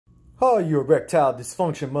How are you erectile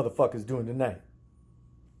dysfunction motherfuckers doing tonight?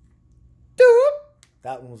 Doop.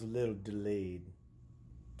 That one was a little delayed.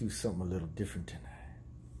 Do something a little different tonight.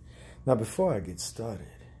 Now, before I get started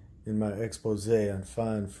in my expose on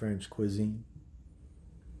fine French cuisine,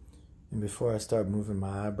 and before I start moving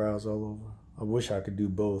my eyebrows all over, I wish I could do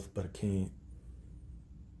both, but I can't.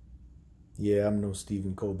 Yeah, I'm no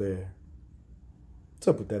Stephen Colbert. What's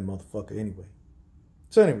up with that motherfucker anyway?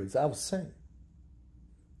 So anyways, I was saying,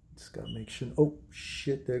 just gotta make sure. Oh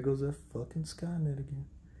shit, there goes that fucking Skynet again.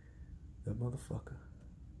 That motherfucker.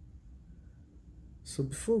 So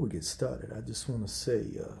before we get started, I just want to say,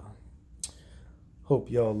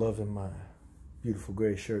 hope y'all loving my beautiful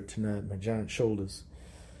gray shirt tonight, my giant shoulders.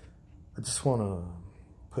 I just want to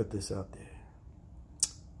put this out there.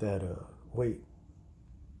 That, wait.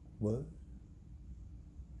 What?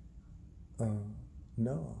 No,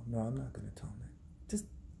 I'm not going to tell that. Just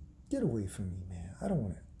get away from me, man. I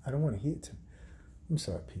don't want to hit him. I'm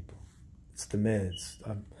sorry, people. It's the meds.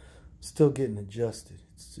 I'm still getting adjusted.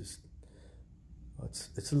 It's just,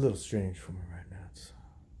 it's a little strange for me right now.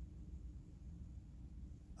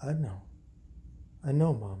 I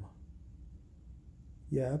know, Mama.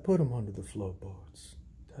 Yeah, I put him under the floorboards.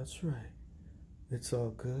 That's right. It's all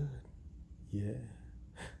good. Yeah.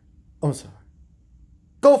 I'm sorry.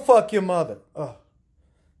 Go fuck your mother. Oh,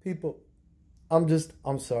 people, I'm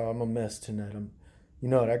sorry. I'm a mess tonight. You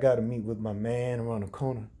know what? I got to meet with my man around the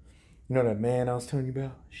corner. You know that man I was telling you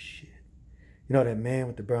about? Shit. You know that man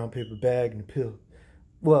with the brown paper bag and the pill?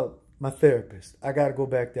 Well, my therapist. I got to go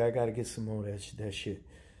back there. I got to get some more of that shit.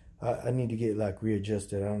 I need to get like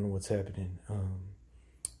readjusted. I don't know what's happening.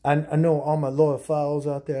 I know all my loyal followers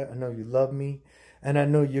out there. I know you love me. And I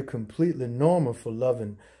know you're completely normal for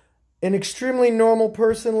loving an extremely normal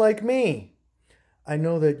person like me. I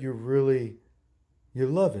know that you're loving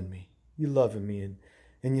me. You're loving me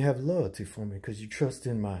and you have loyalty for me because you trust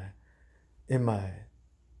in my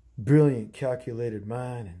brilliant, calculated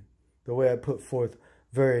mind and the way I put forth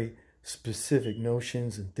very specific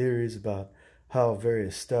notions and theories about how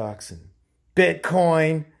various stocks and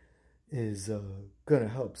Bitcoin is going to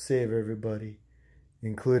help save everybody,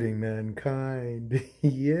 including mankind.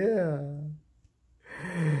 Yeah.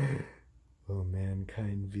 Will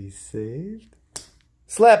mankind be saved?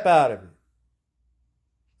 Slap out of it.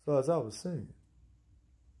 So as I was saying,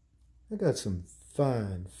 I got some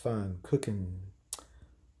fine cooking.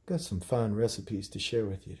 Got some fine recipes to share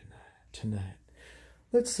with you tonight.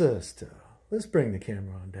 Let's bring the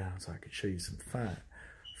camera on down so I can show you some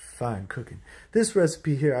fine cooking. This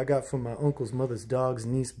recipe here I got from my uncle's mother's dog's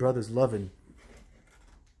niece brother's loving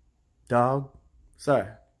dog. Sorry,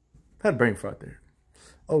 had a brain fart there.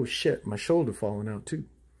 Oh shit, my shoulder falling out too.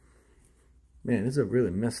 Man, it's a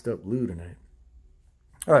really messed up loo tonight.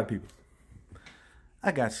 All right, people.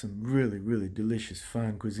 I got some really delicious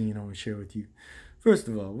fine cuisine I want to share with you. First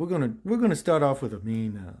of all, we're gonna start off with a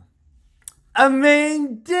main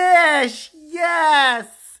dish.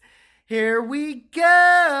 Yes, here we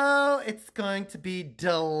go. It's going to be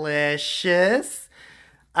delicious.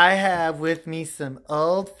 I have with me some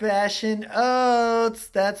old-fashioned oats.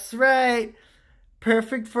 That's right.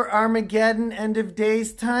 Perfect for Armageddon, end of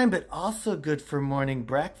days time, but also good for morning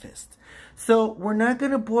breakfast. So we're not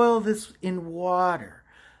going to boil this in water.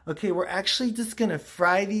 Okay, we're actually just going to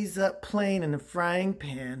fry these up plain in a frying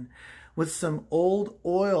pan with some old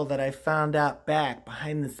oil that I found out back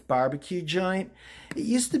behind this barbecue joint. It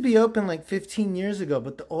used to be open like 15 years ago,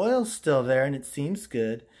 but the oil's still there and it seems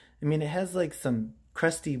good. I mean, it has like some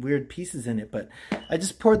crusty, weird pieces in it, but I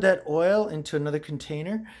just poured that oil into another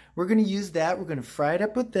container. We're going to use that. We're going to fry it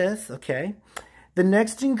up with this, okay? The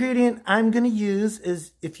next ingredient I'm going to use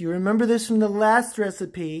is, if you remember this from the last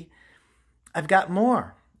recipe, I've got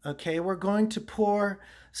more, okay? We're going to pour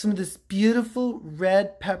some of this beautiful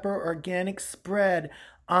red pepper organic spread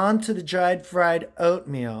onto the dried fried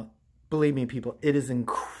oatmeal. Believe me, people, it is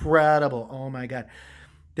incredible. Oh my God.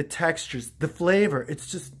 The textures, the flavor, it's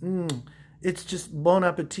just bon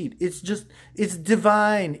appetit. It's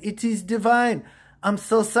divine. It is divine. I'm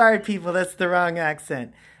so sorry, people. That's the wrong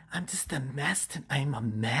accent. I'm just a mess. I'm a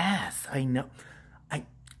mess. I know.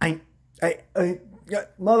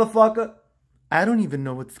 Motherfucker. I don't even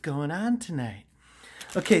know what's going on tonight.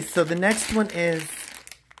 Okay, so the next one is,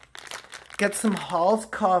 get some Hall's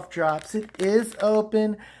cough drops. It is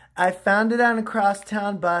open. I found it on a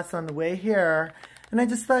crosstown bus on the way here. And I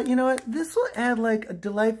just thought, you know what, this will add like a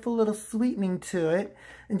delightful little sweetening to it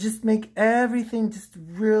and just make everything just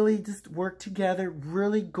really just work together.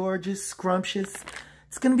 Really gorgeous, scrumptious,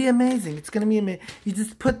 It's going to be amazing. It's going to be amazing. You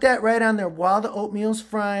just put that right on there while the oatmeal's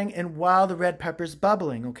frying and while the red pepper's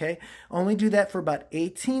bubbling, okay? Only do that for about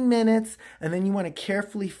 18 minutes, and then you want to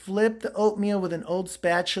carefully flip the oatmeal with an old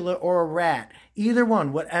spatula or a rat. Either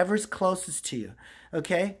one, whatever's closest to you,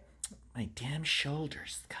 okay? My damn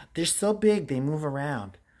shoulders. God, they're so big, they move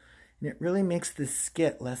around. And it really makes this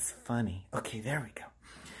skit less funny. Okay, there we go.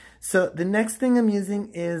 So the next thing I'm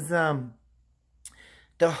using is the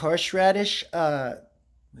horseradish,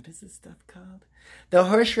 what is this stuff called? The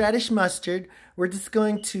horseradish mustard. We're just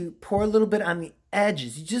going to pour a little bit on the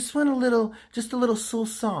edges. You just want a little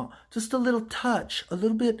sauce, just a little touch, a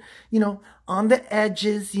little bit, you know, on the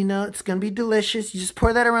edges. You know, it's going to be delicious. You just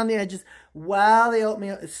pour that around the edges while the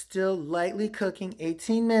oatmeal is still lightly cooking,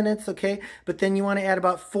 18 minutes, okay? But then you want to add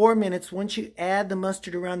about 4 minutes once you add the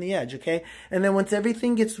mustard around the edge, okay? And then once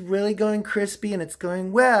everything gets really going crispy and it's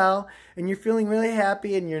going well, and you're feeling really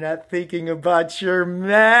happy and you're not thinking about your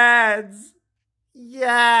meds.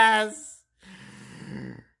 Yes!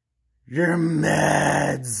 Your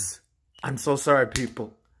meds. I'm so sorry,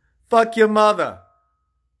 people. Fuck your mother.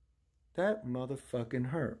 That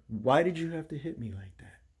motherfucking hurt. Why did you have to hit me like that?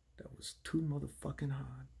 That was too motherfucking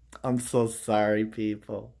hard. I'm so sorry,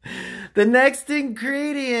 people. The next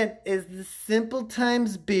ingredient is the Simple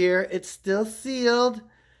Times beer. It's still sealed.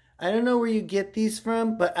 I don't know where you get these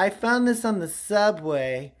from, but I found this on the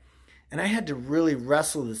subway, and I had to really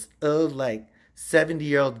wrestle this old, like,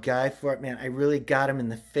 70-year-old guy for it. Man, I really got him in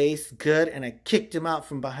the face good, and I kicked him out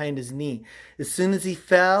from behind his knee. As soon as he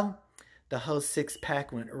fell, the whole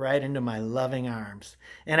six-pack went right into my loving arms.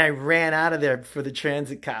 And I ran out of there before the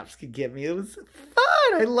transit cops could get me. It was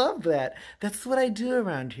fun. I love that. That's what I do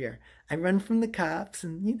around here. I run from the cops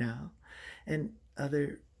and, you know, and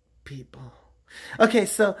other people. Okay,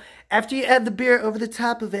 so after you add the beer over the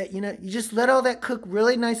top of it, you know, you just let all that cook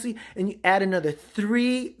really nicely, and you add another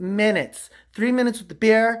 3 minutes. 3 minutes with the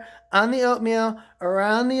beer, on the oatmeal,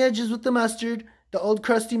 around the edges with the mustard, the old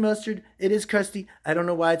crusty mustard. It is crusty. I don't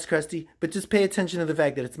know why it's crusty, but just pay attention to the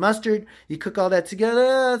fact that it's mustard. You cook all that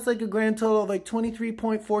together. It's like a grand total of like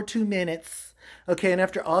 23.42 minutes. Okay, and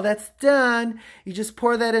after all that's done, you just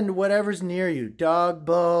pour that into whatever's near you. Dog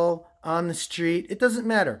bowl, on the street. It doesn't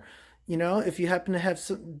matter. You know, if you happen to have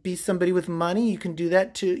be somebody with money, you can do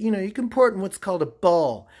that too. You know, you can pour it in what's called a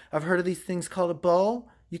bowl. I've heard of these things called a bowl.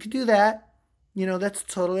 You could do that. You know, that's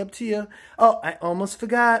totally up to you. Oh, I almost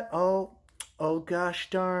forgot. Oh gosh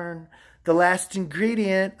darn. The last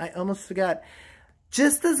ingredient, I almost forgot.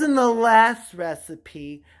 Just as in the last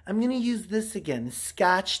recipe, I'm going to use this again, the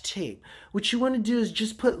Scotch tape. What you want to do is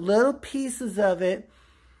just put little pieces of it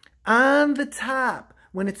on the top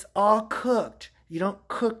when it's all cooked. You don't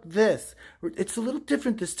cook this. It's a little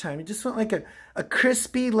different this time. You just want like a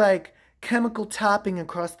crispy, like, chemical topping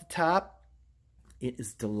across the top. It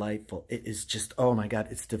is delightful. It is just, oh my God,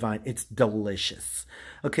 it's divine. It's delicious.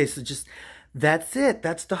 Okay, so just, that's it.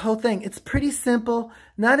 That's the whole thing. It's pretty simple.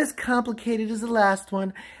 Not as complicated as the last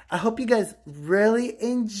one. I hope you guys really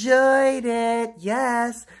enjoyed it.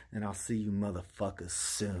 Yes. And I'll see you motherfuckers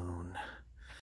soon.